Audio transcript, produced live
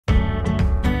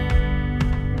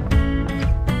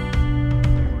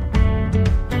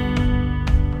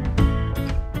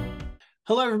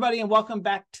Hello, everybody, and welcome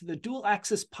back to the Dual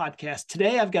Access Podcast.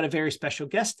 Today, I've got a very special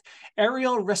guest,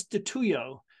 Ariel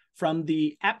Restituyo from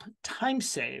the app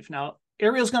Timesave. Now,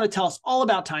 Ariel's going to tell us all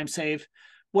about Timesave,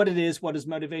 what it is, what his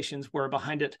motivations were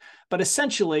behind it. But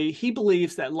essentially, he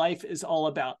believes that life is all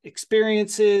about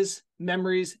experiences,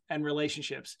 memories, and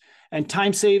relationships. And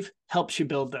Timesave helps you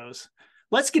build those.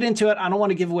 Let's get into it. I don't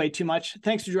want to give away too much.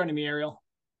 Thanks for joining me, Ariel.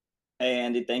 Hey,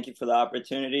 Andy, thank you for the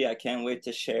opportunity. I can't wait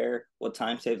to share what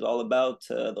Timesave is all about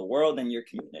to the world and your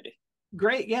community.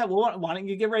 Great. Yeah. Well, why don't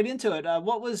you get right into it?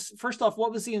 First off,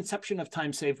 what was the inception of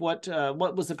Timesave? What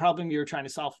was the problem you were trying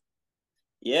to solve?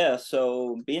 Yeah,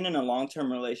 so being in a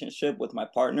long-term relationship with my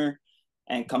partner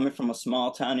and coming from a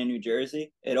small town in New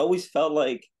Jersey, it always felt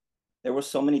like there were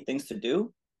so many things to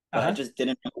do, but I just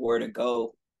didn't know where to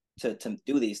go to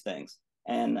do these things.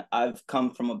 And I've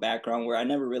come from a background where I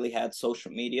never really had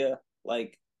social media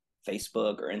like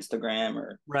Facebook or Instagram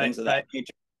or things of that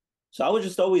nature. So I was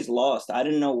just always lost. I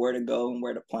didn't know where to go and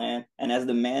where to plan. And as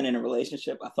the man in a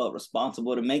relationship, I felt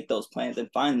responsible to make those plans and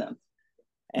find them.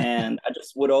 And I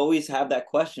just would always have that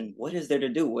question, what is there to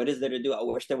do? What is there to do? I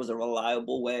wish there was a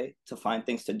reliable way to find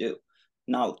things to do.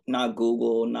 Not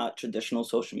Google, not traditional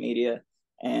social media.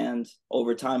 And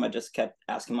over time, I just kept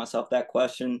asking myself that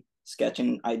question,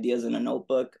 sketching ideas in a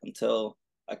notebook until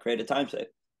I created Timesave.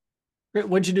 Great.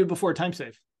 What'd you do before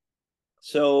Timesave?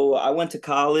 So I went to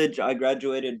college. I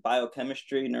graduated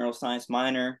biochemistry, neuroscience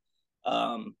minor.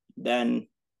 Then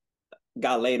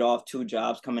got laid off 2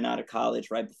 jobs coming out of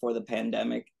college right before the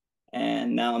pandemic.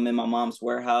 And now I'm in my mom's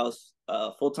warehouse,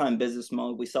 full-time business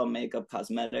mode. We sell makeup,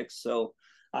 cosmetics. So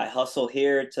I hustle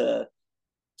here to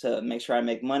make sure I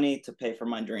make money to pay for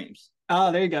my dreams.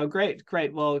 Oh, there you go. Great.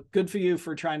 Well, good for you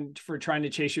for trying to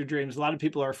chase your dreams. A lot of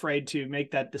people are afraid to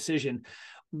make that decision.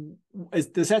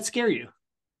 Does that scare you?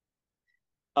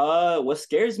 What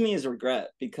scares me is regret,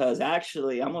 because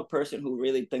actually I'm a person who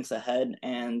really thinks ahead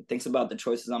and thinks about the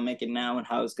choices I'm making now and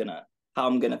how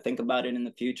I'm gonna think about it in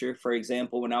the future. For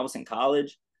example, when I was in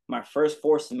college, my first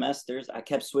 4 semesters, I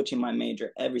kept switching my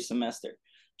major every semester.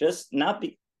 Just not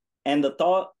be And the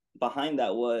thought behind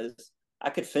that was I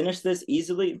could finish this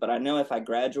easily, but I know if I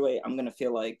graduate, I'm gonna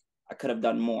feel like I could have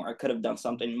done more. I could have done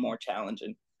something more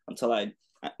challenging, until I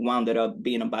wound up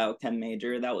being a biochem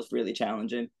major. That was really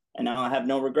challenging. And now I have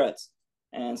no regrets.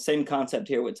 And same concept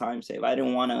here with Timesave. I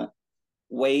didn't want to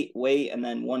wait, and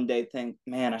then one day think,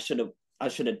 man, I should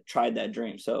have tried that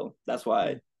dream. So that's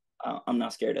why I'm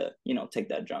not scared to, take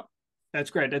that jump.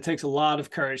 That's great. That takes a lot of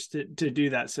courage to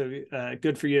do that. So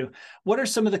good for you. What are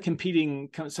some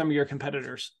of your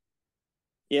competitors?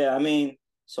 Yeah,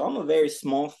 so I'm a very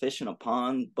small fish in a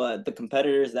pond, but the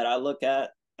competitors that I look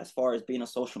at as far as being a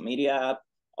social media app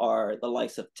are the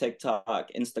likes of TikTok,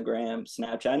 Instagram,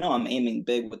 Snapchat. I know I'm aiming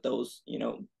big with those,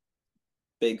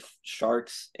 big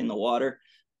sharks in the water,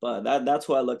 but that's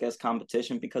who I look as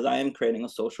competition, because I am creating a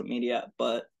social media app,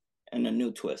 but in a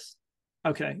new twist.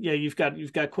 Okay. Yeah, you've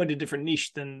got quite a different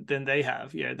niche than they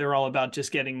have. Yeah, they're all about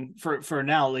just getting, for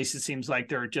now at least, it seems like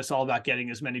they're just all about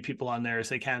getting as many people on there as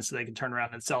they can so they can turn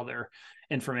around and sell their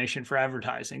information for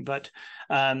advertising. But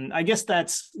I guess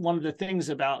that's one of the things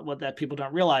about what that people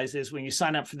don't realize is when you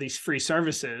sign up for these free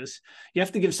services, you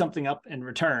have to give something up in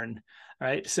return,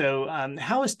 right? So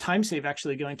how is Timesave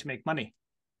actually going to make money?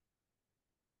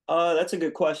 That's a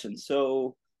good question.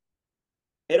 So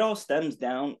it all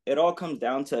comes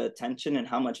down to attention and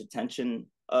how much attention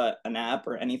an app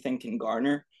or anything can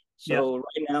garner. So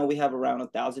right now we have around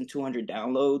 1,200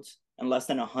 downloads and less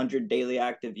than 100 daily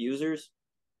active users.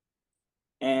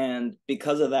 And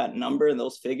because of that number and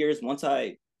those figures, once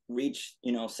I reach,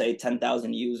 say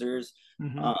 10,000 users,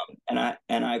 and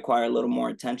I acquire a little more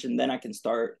attention, then I can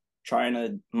start trying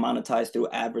to monetize through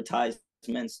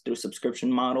advertisements, through subscription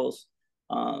models,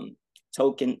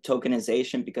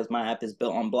 tokenization, because my app is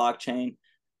built on blockchain.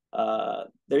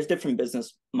 There's different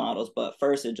business models, but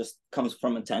first it just comes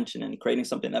from attention and creating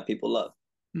something that people love.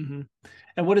 And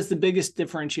what is the biggest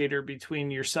differentiator between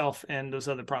yourself and those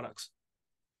other products?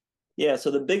 Yeah,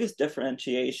 so the biggest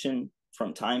differentiation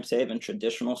from Timesave and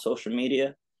traditional social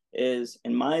media is,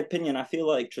 in my opinion, I feel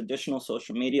like traditional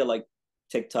social media like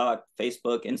TikTok,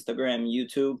 Facebook, Instagram,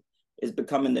 YouTube is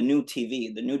becoming the new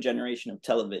TV, the new generation of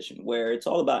television, where it's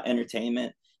all about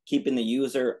entertainment, keeping the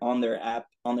user on their app,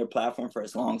 on their platform for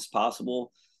as long as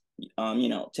possible,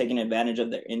 taking advantage of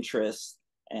their interests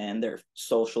and their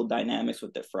social dynamics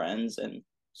with their friends and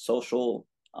social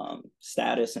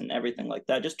status and everything like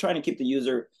that. Just trying to keep the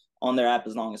user on their app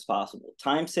as long as possible.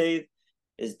 Timesave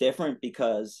is different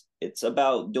because it's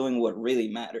about doing what really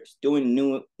matters, doing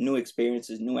new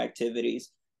experiences, new activities,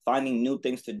 finding new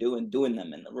things to do and doing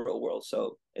them in the real world.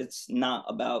 So it's not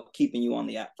about keeping you on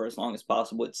the app for as long as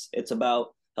possible. It's about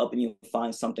helping you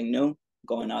find something new,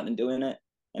 going out and doing it,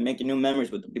 and making new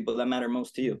memories with the people that matter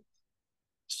most to you.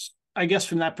 I guess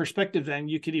from that perspective, then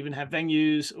you could even have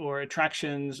venues or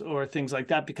attractions or things like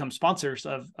that become sponsors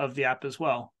of the app as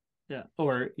well. Yeah.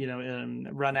 Or,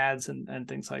 run ads and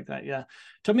things like that. Yeah.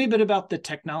 Tell me a bit about the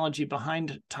technology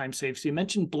behind Timesave. So you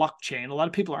mentioned blockchain. A lot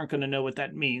of people aren't going to know what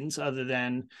that means other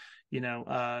than,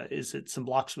 is it some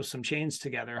blocks with some chains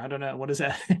together? I don't know. What is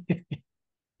that?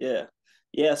 Yeah.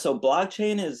 Yeah. So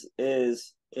blockchain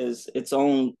is its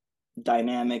own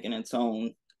dynamic and its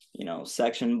own,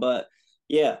 section. But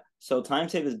yeah, so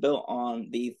Timesave is built on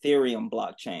the Ethereum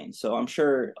blockchain. So I'm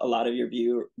sure a lot of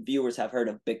your viewers have heard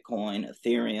of Bitcoin,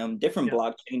 Ethereum, different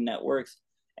blockchain networks.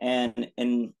 And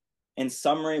in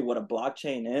summary, what a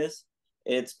blockchain is,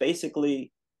 it's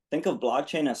basically, think of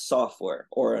blockchain as software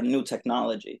or a new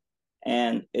technology.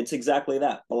 And it's exactly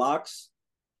that, blocks.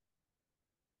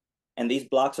 And these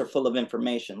blocks are full of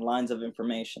information, lines of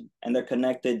information, and they're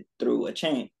connected through a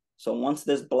chain. So once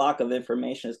this block of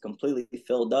information is completely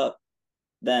filled up,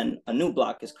 then a new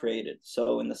block is created.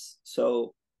 So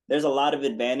there's a lot of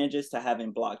advantages to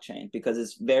having blockchain because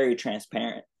it's very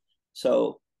transparent.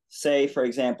 So say, for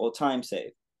example,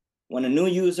 Timesave. When a new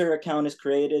user account is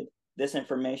created, this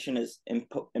information is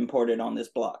imported on this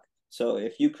block. So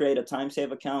if you create a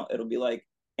Timesave account, it'll be like,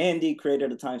 Andy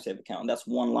created a Timesave account. That's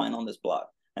one line on this block.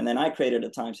 And then I created a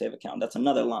Timesave account. That's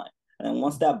another line. And then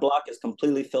once that block is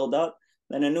completely filled up,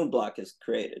 then a new block is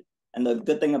created. And the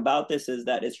good thing about this is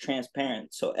that it's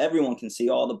transparent. So everyone can see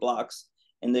all the blocks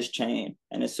in this chain,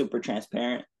 and it's super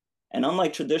transparent. And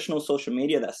unlike traditional social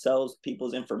media that sells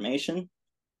people's information,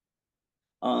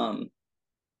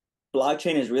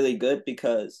 blockchain is really good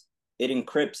because it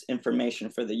encrypts information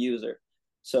for the user.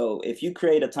 So if you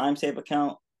create a Timesave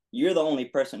account, you're the only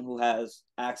person who has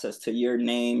access to your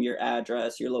name, your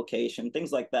address, your location,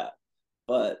 things like that.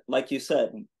 But like you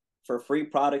said, for free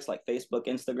products like Facebook,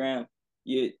 Instagram,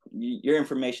 your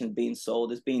information is being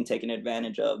sold, it's being taken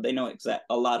advantage of. They know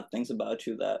a lot of things about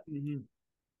you that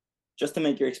just to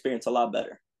make your experience a lot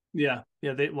better. Yeah.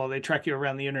 They track you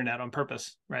around the internet on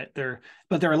purpose, right?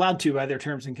 But they're allowed to by their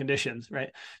terms and conditions, right?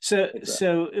 So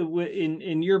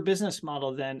in your business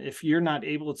model, then, if you're not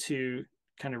able to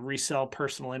kind of resell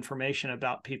personal information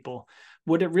about people,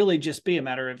 would it really just be a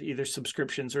matter of either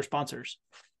subscriptions or sponsors?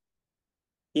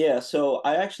 Yeah. So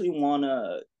I actually want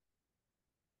to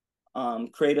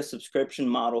create a subscription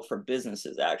model for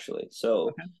businesses, actually.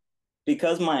 So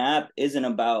because my app isn't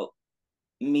about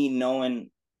me knowing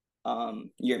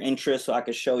your interests so I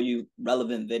could show you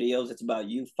relevant videos, it's about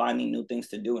you finding new things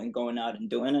to do and going out and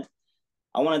doing it.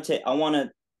 I want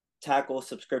to tackle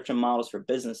subscription models for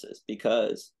businesses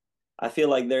because I feel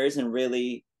like there isn't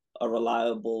really a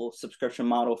reliable subscription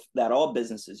model that all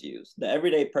businesses use. The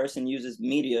everyday person uses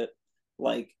media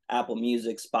like Apple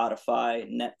Music, Spotify,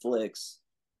 Netflix,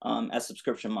 as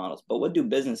subscription models. But what do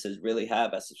businesses really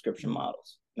have as subscription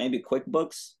models? Maybe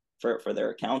QuickBooks for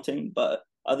their accounting. But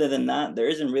other than that, there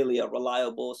isn't really a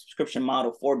reliable subscription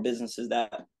model for businesses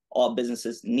that all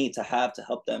businesses need to have to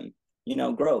help them,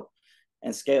 grow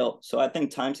and scale. So I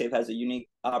think Timesave has a unique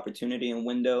opportunity and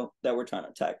window that we're trying to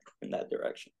attack in that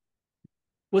direction.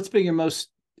 What's been your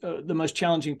the most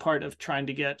challenging part of trying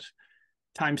to get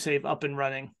Timesave up and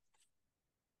running?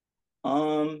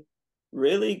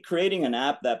 Really creating an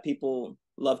app that people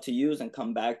love to use and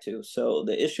come back to. So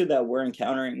the issue that we're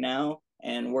encountering now,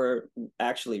 and we're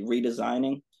actually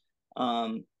redesigning,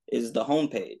 is the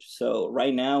homepage. So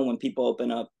right now, when people open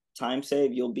up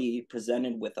Timesave, you'll be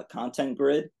presented with a content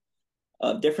grid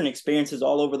of different experiences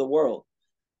all over the world.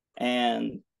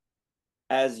 And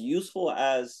as useful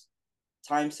as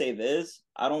Timesave is,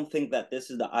 I don't think that this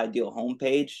is the ideal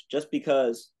homepage, just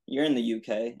because you're in the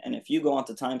UK. And if you go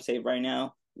onto Timesave right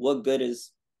now, what good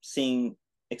is seeing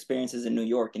experiences in New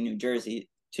York and New Jersey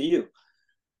to you?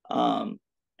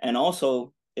 And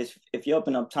also, if you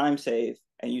open up Timesave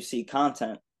and you see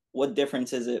content, what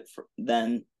difference is it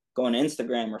than going to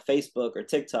Instagram or Facebook or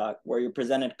TikTok, where you're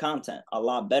presented content, a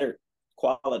lot better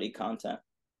quality content?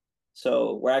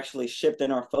 So we're actually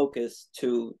shifting our focus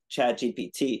to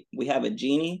ChatGPT. We have a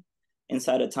genie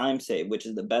inside of Timesave, which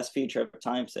is the best feature of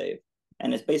Timesave.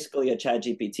 And it's basically a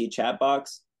ChatGPT chat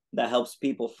box that helps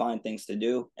people find things to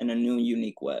do in a new,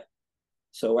 unique way.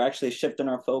 So we're actually shifting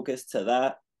our focus to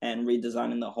that and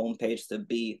redesigning the homepage to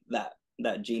be that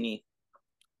genie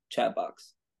chat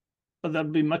box. But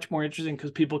that'd be much more interesting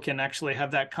because people can actually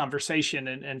have that conversation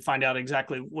and find out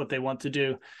exactly what they want to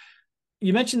do.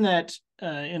 You mentioned that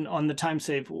on the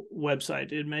Timesave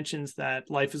website, it mentions that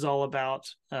life is all about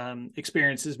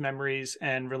experiences, memories,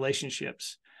 and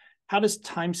relationships. How does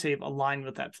Timesave align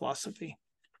with that philosophy?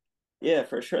 Yeah,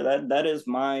 for sure. That is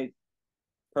my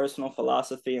personal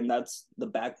philosophy, and that's the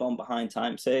backbone behind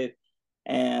Timesave.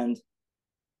 And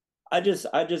I just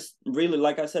really,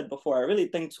 like I said before, I really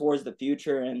think towards the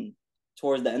future and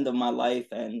towards the end of my life,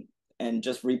 and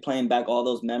just replaying back all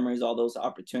those memories, all those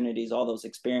opportunities, all those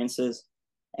experiences,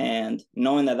 and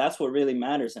knowing that that's what really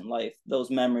matters in life, those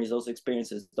memories, those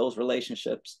experiences, those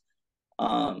relationships,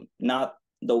 not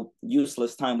the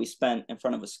useless time we spent in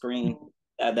front of a screen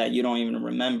that you don't even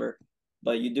remember.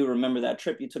 But you do remember that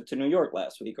trip you took to New York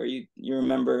last week, or you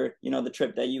remember, the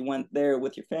trip that you went there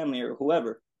with your family or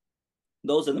whoever.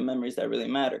 Those are the memories that really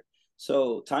matter.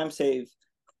 So Timesave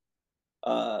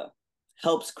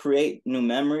helps create new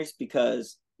memories,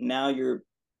 because now you're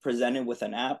presented with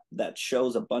an app that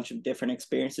shows a bunch of different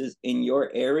experiences in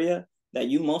your area that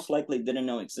you most likely didn't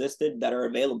know existed, that are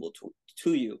available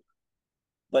to you.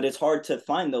 But it's hard to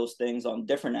find those things on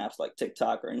different apps like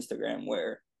TikTok or Instagram,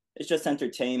 where it's just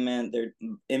entertainment. They're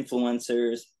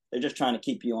influencers. They're just trying to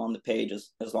keep you on the page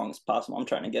as long as possible. I'm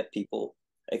trying to get people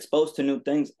exposed to new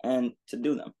things and to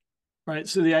do them. Right.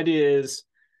 So the idea is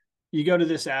you go to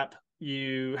this app,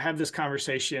 you have this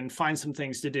conversation, find some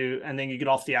things to do, and then you get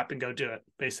off the app and go do it,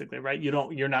 basically, right?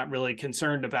 You're not really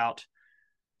concerned about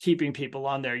keeping people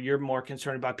on there. You're more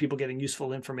concerned about people getting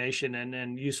useful information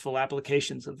and useful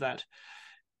applications of that.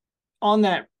 On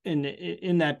that,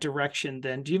 in that direction,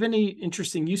 then, do you have any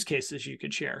interesting use cases you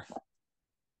could share?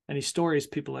 Any stories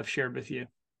people have shared with you?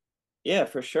 Yeah,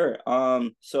 for sure.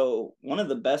 So one of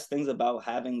the best things about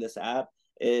having this app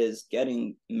is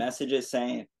getting messages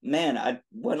saying, "Man, I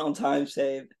went on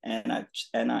Timesave and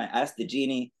I asked the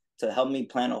genie to help me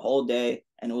plan a whole day,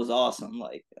 and it was awesome.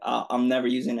 Like, I'm never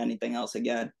using anything else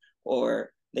again."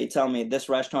 Or they tell me, "This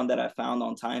restaurant that I found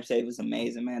on Timesave is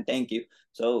amazing, man. Thank you."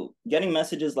 So getting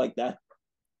messages like that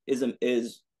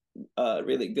is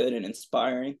really good and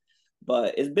inspiring.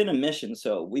 But it's been a mission.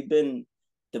 So we've been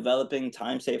developing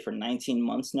Timesave for 19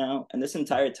 months now, and this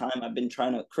entire time I've been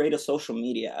trying to create a social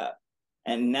media app.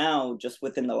 And now, just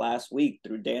within the last week,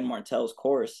 through Dan Martell's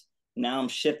course, now I'm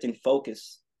shifting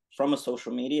focus from a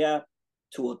social media app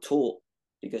to a tool,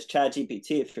 because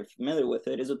ChatGPT, if you're familiar with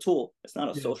it, is a tool. It's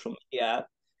not a social media app.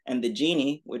 And the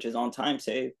Genie, which is on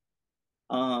Timesave,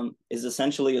 is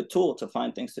essentially a tool to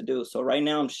find things to do. So right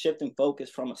now I'm shifting focus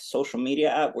from a social media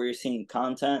app where you're seeing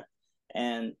content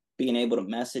and being able to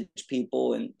message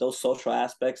people and those social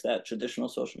aspects that traditional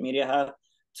social media have,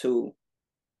 to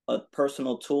a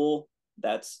personal tool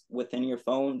that's within your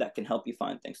phone that can help you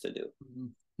find things to do.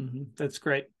 Mm-hmm. Mm-hmm. That's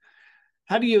great.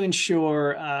 How do you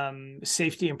ensure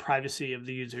safety and privacy of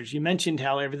the users? You mentioned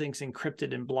how everything's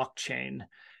encrypted in blockchain.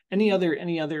 Any other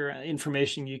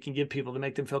information you can give people to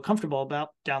make them feel comfortable about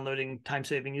downloading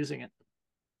Timesave and using it?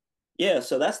 Yeah,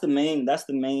 so that's the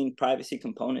main privacy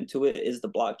component to it, is the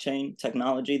blockchain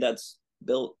technology that's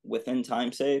built within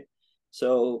Timesave.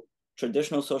 So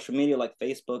traditional social media like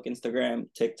Facebook, Instagram,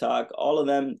 TikTok, all of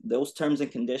them, those terms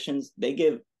and conditions,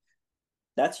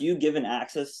 that's you given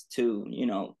access to,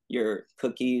 your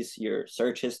cookies, your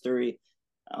search history.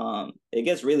 It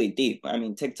gets really deep. I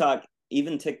mean, TikTok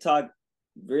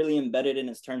really embedded in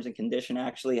its terms and condition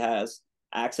actually has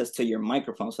access to your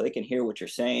microphone, so they can hear what you're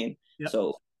saying. Yep.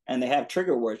 So, and they have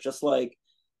trigger words, just like,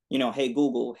 hey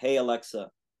Google, hey Alexa.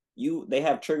 They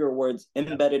have trigger words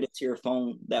embedded into your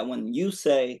phone that when you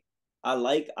say, "I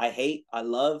like, I hate, I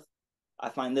love, I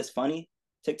find this funny,"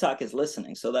 TikTok is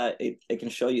listening, so that it can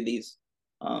show you these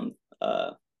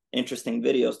interesting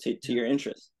videos to your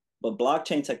interest. But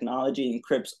blockchain technology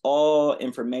encrypts all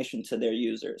information to their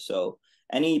user. So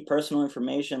any personal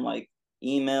information like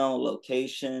email,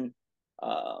 location,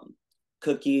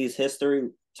 cookies, history,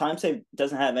 Timesave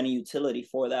doesn't have any utility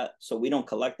for that. So we don't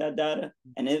collect that data.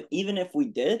 And even if we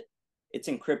did, it's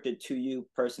encrypted to you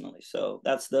personally. So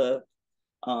that's the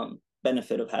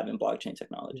benefit of having blockchain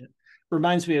technology. Yeah.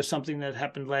 Reminds me of something that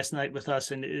happened last night with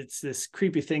us, and it's this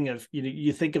creepy thing of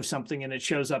you think of something and it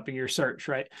shows up in your search,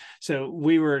 right? So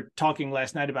we were talking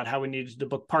last night about how we needed to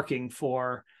book parking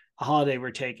for a holiday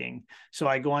we're taking. So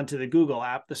I go onto the Google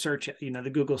app,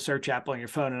 the Google search app on your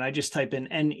phone, and I just type in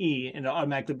NE, and it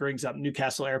automatically brings up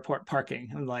Newcastle Airport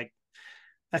parking. I'm like,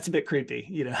 that's a bit creepy,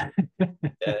 Yeah,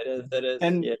 it is.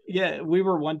 And we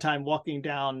were one time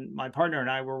my partner and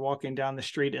I were walking down the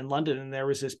street in London, and there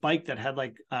was this bike that had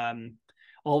like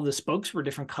all the spokes were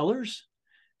different colors.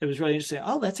 It was really interesting.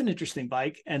 Oh, that's an interesting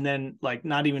bike. And then like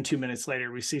not even 2 minutes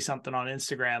later, we see something on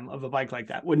Instagram of a bike like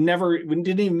that. We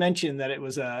didn't even mention that it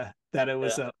was a that it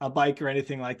was a bike or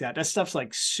anything like that. That stuff's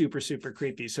like super, super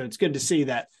creepy. So it's good to see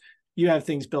that you have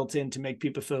things built in to make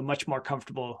people feel much more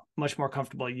comfortable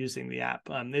using the app.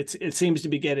 It seems to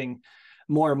be getting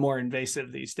more and more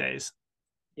invasive these days.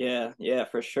 Yeah,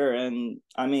 for sure. And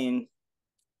I mean,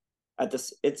 at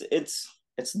this, it's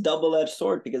double-edged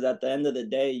sword, because at the end of the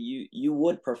day, you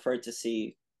would prefer to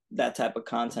see that type of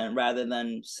content rather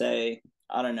than, say,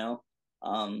 I don't know,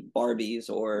 Barbies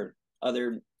or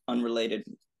other unrelated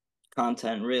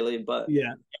content, really. But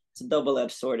Yeah. it's a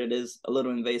double-edged sword. It is a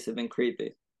little invasive and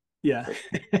creepy. Yeah.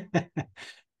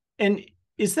 And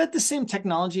is that the same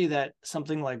technology that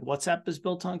something like WhatsApp is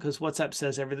built on? Because WhatsApp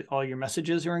says all your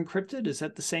messages are encrypted. Is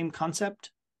that the same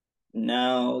concept?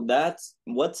 No, that's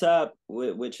WhatsApp,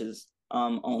 which is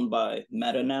owned by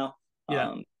Meta now.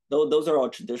 Yeah. Those are all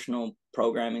traditional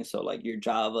programming. So like your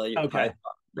Java, your Okay. Python.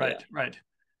 Right. Yeah. Right.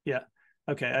 Yeah.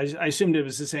 Okay. I assumed it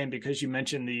was the same because you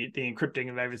mentioned the encrypting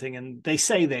of everything, and they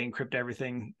say they encrypt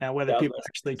everything. Now, whether Yeah, people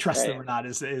actually trust them or not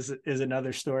is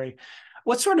another story.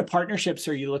 What sort of partnerships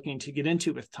are you looking to get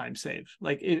into with Timesave?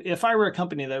 Like, if I were a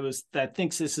company that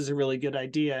thinks this is a really good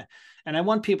idea, and I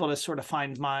want people to sort of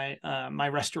find my my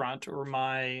restaurant or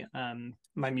my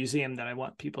my museum that I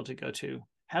want people to go to,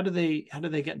 how do they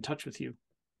get in touch with you?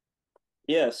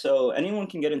 Yeah, so anyone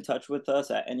can get in touch with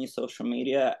us at any social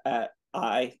media at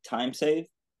Timesave.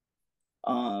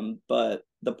 But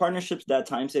the partnerships that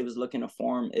Timesave is looking to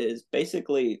form is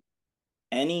basically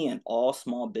any and all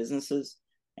small businesses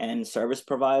and service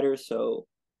providers. So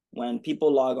when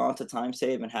people log on to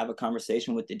Timesave and have a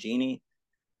conversation with the genie,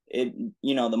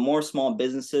 the more small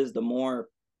businesses, the more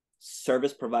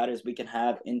service providers we can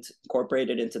have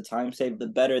incorporated into Timesave, the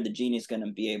better the genie is going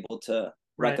to be able to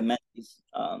recommend these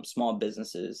small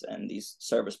businesses and these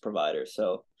service providers.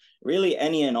 So really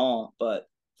any and all, but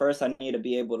first I need to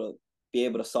be able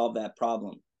to solve that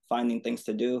problem, finding things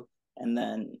to do, and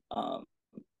then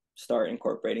start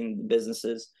incorporating the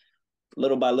businesses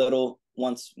little by little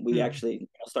once we actually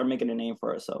start making a name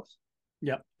for ourselves.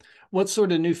 Yep. What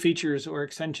sort of new features or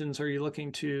extensions are you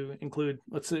looking to include?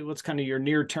 What's kind of your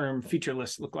near-term feature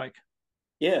list look like?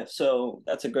 Yeah, so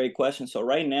that's a great question. So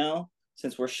right now,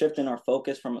 since we're shifting our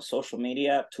focus from a social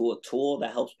media app to a tool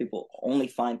that helps people only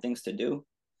find things to do,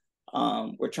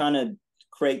 we're trying to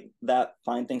create that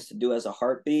find things to do as a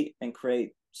heartbeat and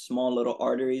create small little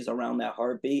arteries around that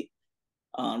heartbeat.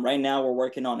 Right now, we're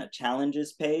working on a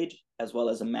challenges page as well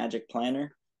as a magic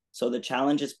planner. So the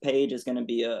challenges page is going to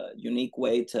be a unique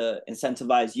way to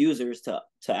incentivize users to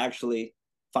actually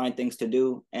find things to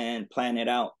do and plan it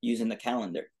out using the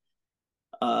calendar.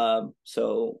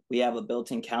 So we have a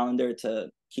built-in calendar to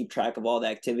keep track of all the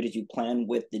activities you plan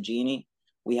with the genie.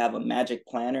 We have a magic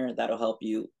planner that'll help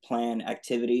you plan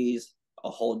activities, a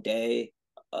whole day,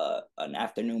 an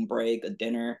afternoon break, a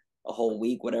dinner, a whole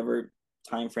week, whatever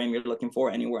time frame you're looking for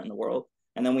anywhere in the world.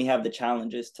 And then we have the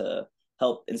challenges to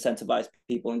help incentivize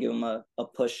people and give them a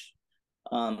push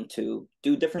to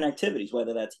do different activities,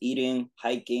 whether that's eating,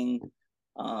 hiking,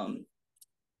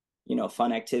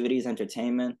 fun activities,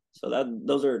 entertainment. So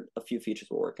those are a few features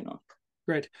we're working on.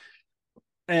 Great.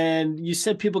 And you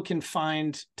said people can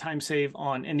find Timesave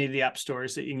on any of the app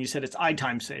stores, and you said it's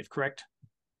iTimesave, correct?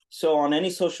 So on any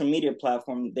social media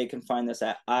platform, they can find this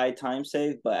at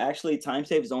iTimesave, but actually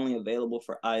Timesave is only available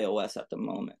for iOS at the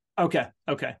moment. Okay,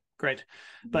 great.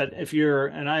 But if you're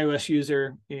an iOS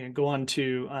user, go on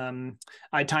to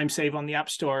iTimesave on the App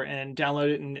Store and download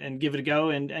it and give it a go,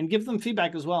 and give them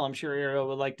feedback as well. I'm sure Ariel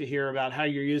would like to hear about how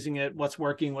you're using it, what's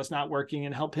working, what's not working,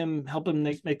 and help him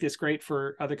make this great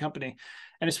for other company.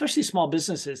 And especially small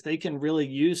businesses, they can really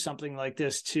use something like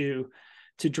this to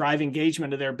drive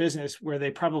engagement of their business, where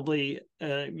they probably,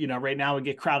 right now would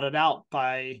get crowded out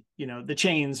by, the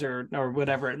chains or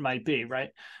whatever it might be,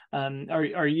 right?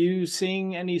 Are you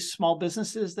seeing any small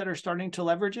businesses that are starting to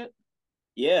leverage it?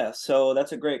 Yeah, so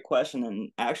that's a great question. And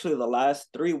actually the last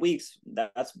 3 weeks,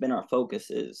 that's been our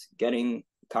focus, is getting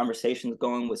conversations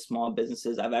going with small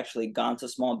businesses. I've actually gone to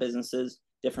small businesses,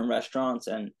 different restaurants,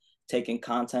 and taken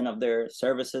content of their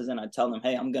services. And I tell them,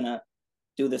 hey, I'm going to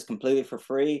do this completely for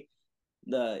free.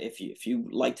 If you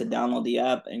like to download the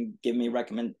app and give me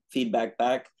recommend feedback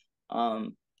back,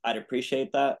 I'd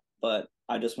appreciate that. But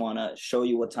I just want to show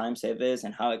you what Timesave is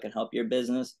and how it can help your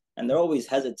business. And they're always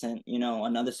hesitant,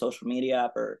 another social media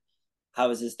app, or how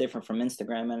is this different from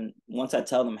Instagram? And once I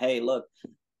tell them, hey, look,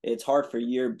 it's hard for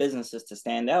your businesses to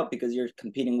stand out because you're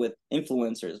competing with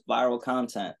influencers, viral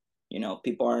content.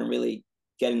 People aren't really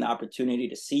getting the opportunity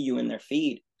to see you in their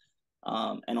feed.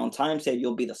 And on Timesave,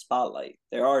 you'll be the spotlight.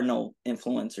 There are no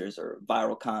influencers or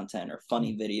viral content or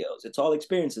funny videos. It's all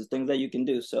experiences, things that you can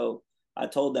do. So I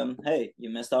told them, hey, you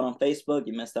missed out on Facebook,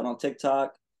 you missed out on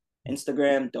TikTok,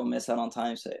 Instagram, don't miss out on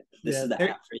Timesave. This Yeah, is the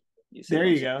app for you. You see there what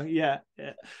I'm you saying? go. Yeah.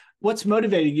 Yeah. What's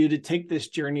motivating you to take this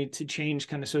journey to change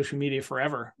kind of social media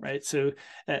forever, right? So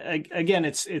again,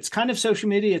 it's kind of social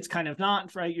media, it's kind of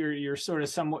not, right? You're sort of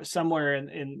somewhere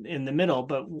in the middle.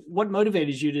 But what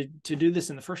motivated you to do this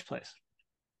in the first place?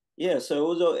 Yeah,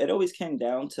 so it always came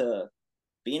down to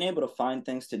being able to find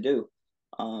things to do.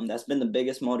 That's been the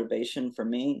biggest motivation for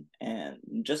me, and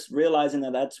just realizing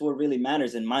that that's what really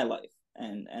matters in my life.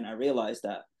 And I realized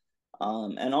that.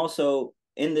 And also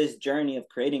in this journey of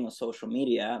creating a social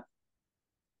media app,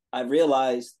 I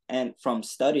realized, and from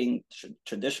studying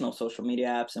traditional social media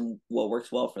apps and what works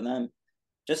well for them,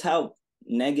 just how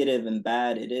negative and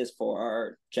bad it is for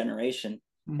our generation.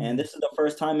 And Mm-hmm. this is the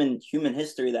first time in human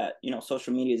history that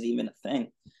social media is even a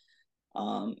thing.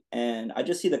 And I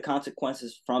just see the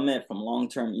consequences from it, from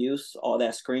long-term use, all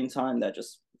that screen time that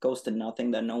just goes to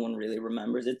nothing, that no one really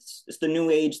remembers. It's the new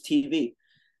age TV,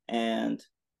 and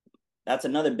that's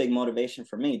another big motivation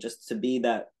for me, just to be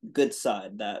that good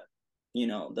side, that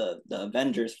the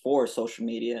Avengers for social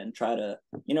media, and try to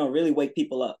really wake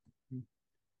people up.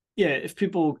 Yeah, if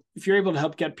you're able to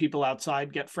help get people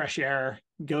outside, get fresh air,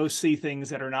 go see things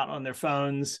that are not on their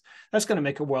phones, that's going to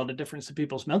make a world of difference to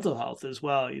people's mental health as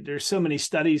well. There's so many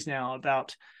studies now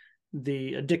about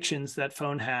the addictions that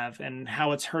phone have and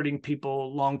how it's hurting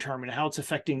people long term and how it's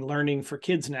affecting learning for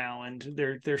kids now. And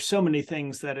there's so many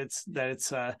things that it's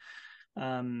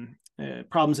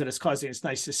problems that it's causing. It's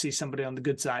nice to see somebody on the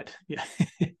good side. Yeah.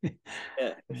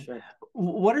 Yeah, for sure.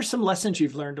 What are some lessons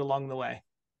you've learned along the way?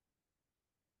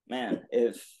 Man,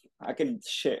 if I could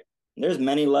share, there's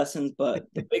many lessons, but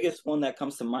the biggest one that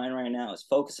comes to mind right now is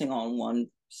focusing on one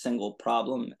single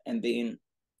problem and being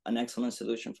an excellent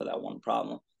solution for that one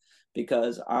problem.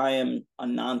 Because I am a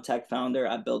non-tech founder,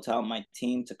 I built out my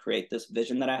team to create this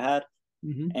vision that I had.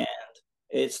 Mm-hmm. And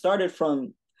it started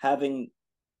from having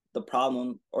the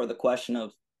problem or the question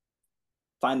of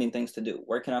finding things to do.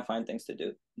 Where can I find things to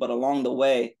do? But along the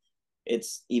way,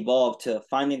 it's evolved to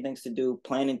finding things to do,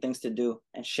 planning things to do,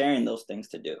 and sharing those things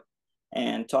to do.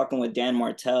 And talking with Dan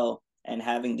Martell and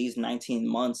having these 19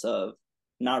 months of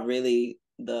not really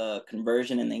the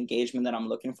conversion and the engagement that I'm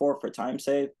looking for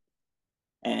Timesave,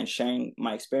 and sharing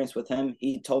my experience with him,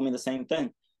 he told me the same thing.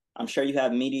 I'm sure you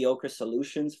have mediocre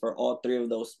solutions for all three of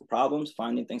those problems: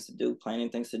 finding things to do,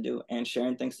 planning things to do, and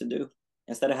sharing things to do,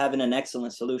 instead of having an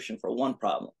excellent solution for one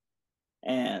problem.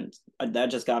 And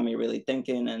that just got me really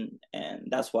thinking, and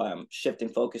that's why I'm shifting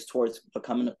focus towards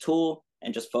becoming a tool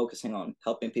and just focusing on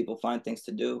helping people find things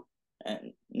to do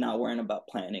and not worrying about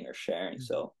planning or sharing.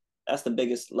 So that's the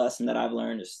biggest lesson that I've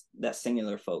learned, is that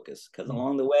singular focus, because Mm-hmm.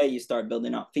 along the way you start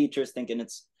building out features thinking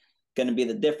it's going to be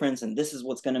the difference and this is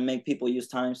what's going to make people use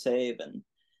Timesave, and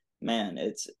man,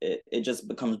 it just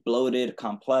becomes bloated,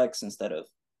 complex, instead of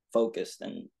focused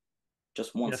and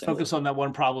just one Yeah, single focus on thing. that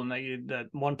one problem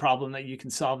that you can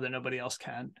solve that nobody else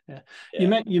can. Yeah.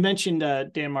 Yeah. You mentioned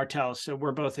Dan Martell, so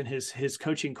we're both in his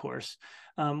coaching course.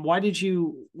 Why did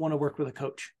you want to work with a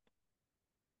coach?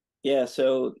 Yeah,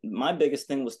 so my biggest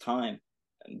thing was time,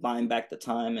 buying back the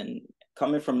time. And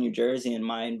coming from New Jersey, in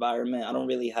my environment, I don't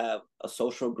really have a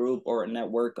social group or a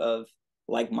network of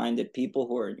like-minded people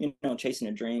who are, chasing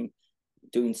a dream,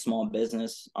 doing small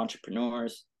business,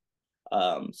 entrepreneurs.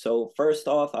 So first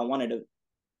off, I wanted to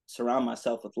surround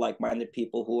myself with like-minded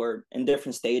people who are in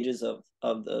different stages of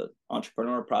the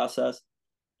entrepreneur process.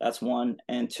 That's one.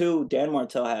 And two, Dan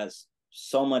Martell has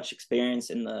so much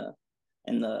experience in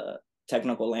the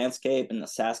technical landscape in the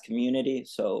SaaS community.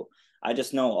 So I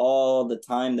just know all the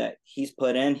time that he's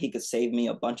put in, he could save me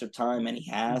a bunch of time, and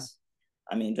he has.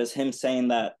 I mean, just him saying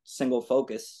that single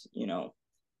focus,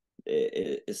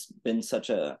 it's been such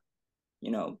a,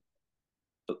 you know,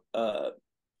 uh,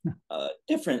 a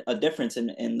difference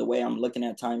in the way I'm looking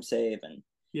at Timesave. And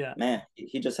Yeah. man,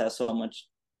 he just has so much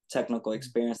technical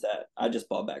experience that I just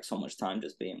bought back so much time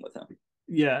just being with him.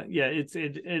 Yeah.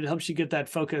 It helps you get that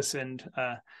focus and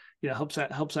helps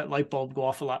that light bulb go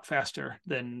off a lot faster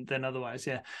than otherwise.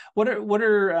 Yeah. What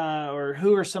are or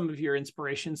who are some of your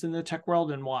inspirations in the tech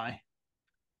world and why?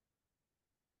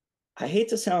 I hate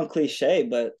to sound cliche,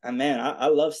 but man, I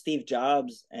love Steve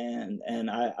Jobs, and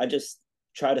I just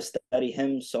try to study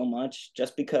him so much,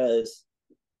 just because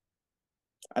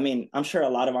I mean, I'm sure a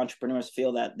lot of entrepreneurs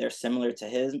feel that they're similar to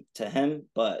him,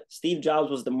 but Steve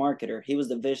Jobs was the marketer, he was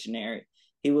the visionary,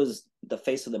 he was the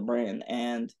face of the brand,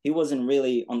 and he wasn't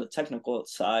really on the technical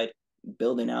side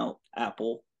building out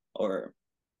Apple, or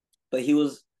but he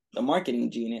was the marketing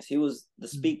genius, he was the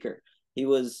speaker, he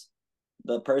was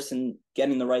the person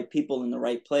getting the right people in the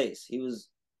right place.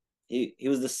 he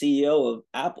was the CEO of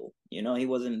Apple. You know, he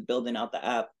wasn't building out the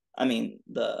app. I mean,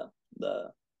 the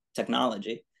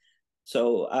technology.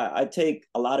 So I take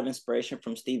a lot of inspiration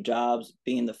from Steve Jobs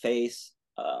being the face,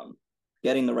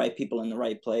 getting the right people in the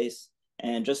right place,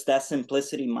 and just that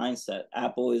simplicity mindset.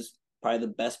 Apple is probably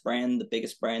the best brand, the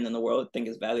biggest brand in the world. I think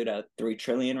it's valued at 3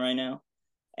 trillion right now,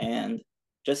 and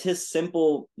just his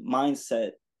simple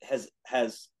mindset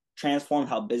has transformed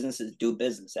how businesses do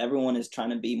business. Everyone is trying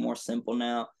to be more simple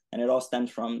now, and it all stems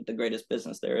from the greatest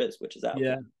business there is, which is Apple.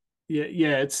 Yeah.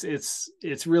 Yeah, it's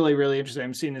really, really interesting.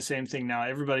 I'm seeing the same thing now.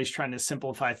 Everybody's trying to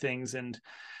simplify things, and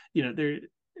it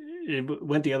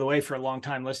went the other way for a long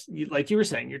time. Like you were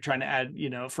saying, you're trying to add,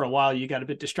 for a while you got a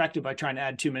bit distracted by trying to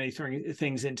add too many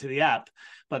things into the app.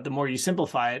 But the more you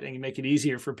simplify it and you make it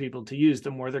easier for people to use,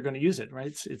 the more they're going to use it,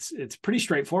 right? It's pretty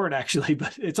straightforward actually,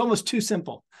 but it's almost too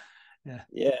simple.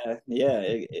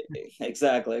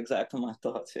 Exactly my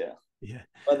thoughts. Yeah,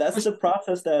 but that's the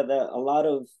process that a lot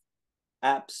of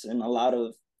apps and a lot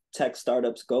of tech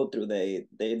startups go through. They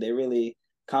really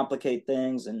complicate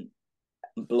things and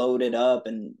bloat it up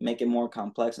and make it more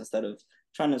complex instead of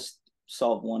trying to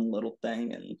solve one little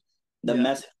thing. And the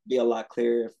message would be a lot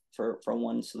clearer for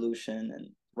one solution.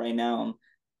 And right now,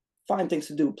 find things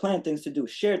to do, plan things to do,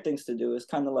 share things to do. It's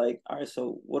kind of like, all right,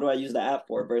 so what do I use the app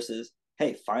for? Versus,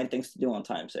 hey, find things to do on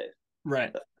Timesave.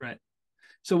 Right.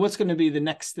 So what's going to be the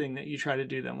next thing that you try to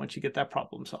do then once you get that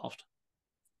problem solved?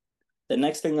 The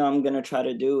next thing I'm going to try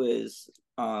to do is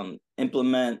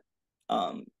implement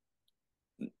Google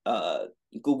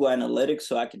Analytics,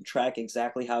 so I can track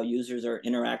exactly how users are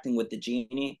interacting with the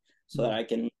Genie, so that I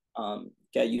can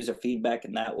get user feedback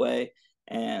in that way.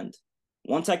 And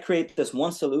once I create this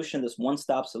one solution, this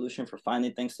one-stop solution for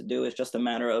finding things to do, it's just a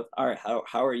matter of, all right,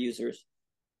 how are users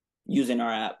using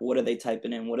our app? What are they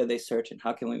typing in? What are they searching?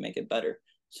 How can we make it better?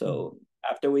 So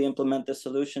after we implement this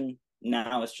solution,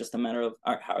 now it's just a matter of,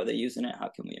 all right, how are they using it? How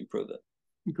can we improve it?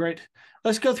 Great.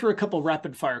 Let's go through a couple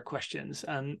rapid fire questions.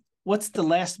 What's the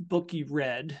last book you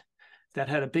read that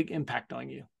had a big impact on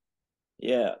you?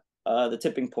 Yeah, The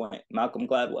Tipping Point, Malcolm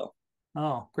Gladwell.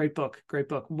 Oh, great book. Great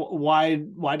book. Why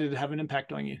did it have an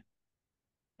impact on you?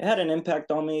 It had an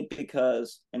impact on me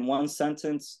because in one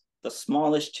sentence, the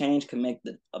smallest change can make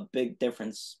a big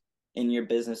difference in your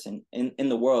business and in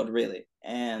the world, really.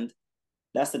 And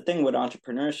that's the thing with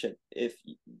entrepreneurship.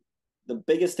 The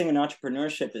biggest thing in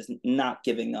entrepreneurship is not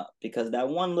giving up, because that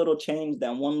one little change,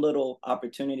 that one little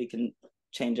opportunity can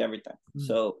change everything.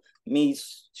 So me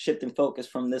shifting focus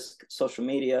from this social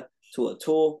media to a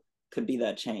tool could be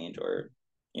that change, or,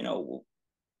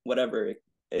 whatever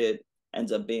it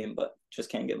ends up being, but just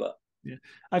can't give up. Yeah,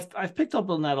 I've picked up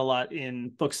on that a lot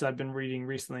in books that I've been reading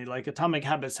recently. Like Atomic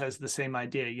Habits has the same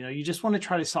idea. You just want to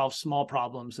try to solve small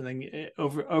problems, and then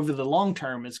over the long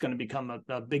term, it's going to become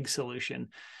a big solution.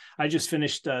 I just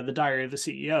finished The Diary of the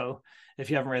CEO. If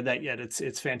you haven't read that yet,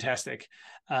 it's fantastic.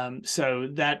 So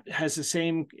that has the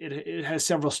same. It has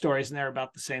several stories in there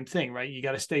about the same thing, right? You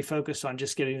got to stay focused on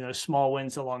just getting those small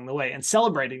wins along the way and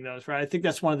celebrating those, right? I think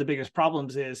that's one of the biggest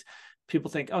problems is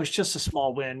people think, oh, it's just a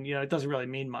small win. It doesn't really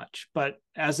mean much. But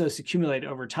as those accumulate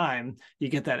over time, you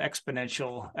get that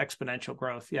exponential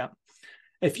growth. Yeah.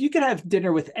 If you could have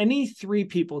dinner with any 3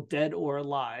 people, dead or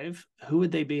alive, who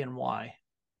would they be and why?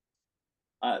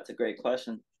 That's a great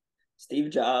question.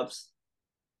 Steve Jobs.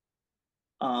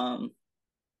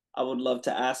 I would love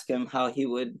to ask him how he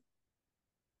would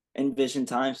envision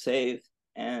Timesave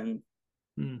and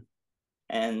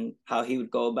how he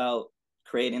would go about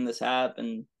creating this app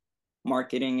and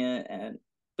marketing it and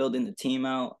building the team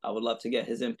out. I would love to get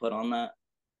his input on that.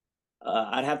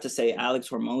 I'd have to say Alex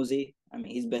Hormozi. I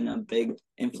mean, he's been a big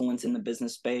influence in the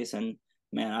business space, and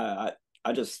man,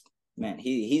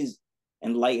 he's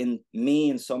enlightened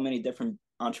me and so many different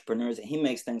entrepreneurs, and he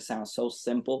makes things sound so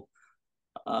simple.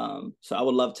 So I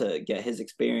would love to get his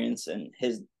experience and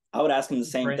I would ask him the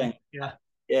same thing. Yeah.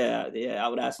 I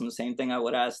would ask him the same thing I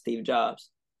would ask Steve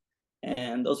Jobs.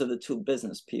 And those are the 2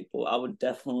 business people. I would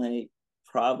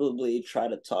probably try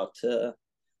to talk to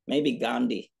maybe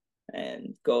Gandhi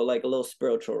and go like a little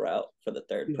spiritual route for the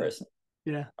third person.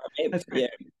 Yeah. Maybe, that's great.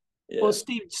 Yeah. Well,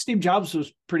 Steve Jobs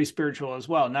was pretty spiritual as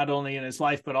well, not only in his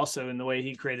life, but also in the way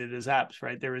he created his apps,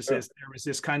 right? There was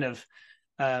this kind of,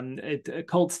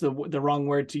 cult's the wrong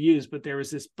word to use, but there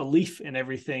was this belief in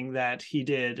everything that he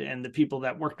did, and the people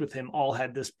that worked with him all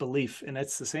had this belief, and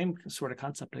it's the same sort of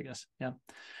concept, I guess. Yeah.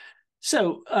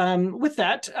 So with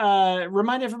that,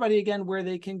 remind everybody again where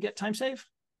they can get Timesave.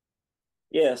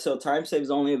 Yeah, so Timesave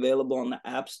is only available on the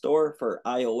App Store for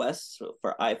iOS, so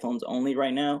for iPhones only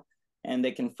right now. and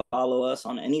they can follow us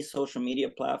on any social media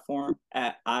platform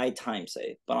at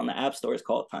iTimesave. But on the App Store, it's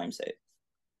called Timesave.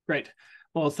 Great.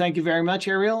 Well, thank you very much,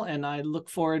 Ariel, and I look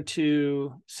forward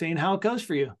to seeing how it goes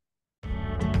for you.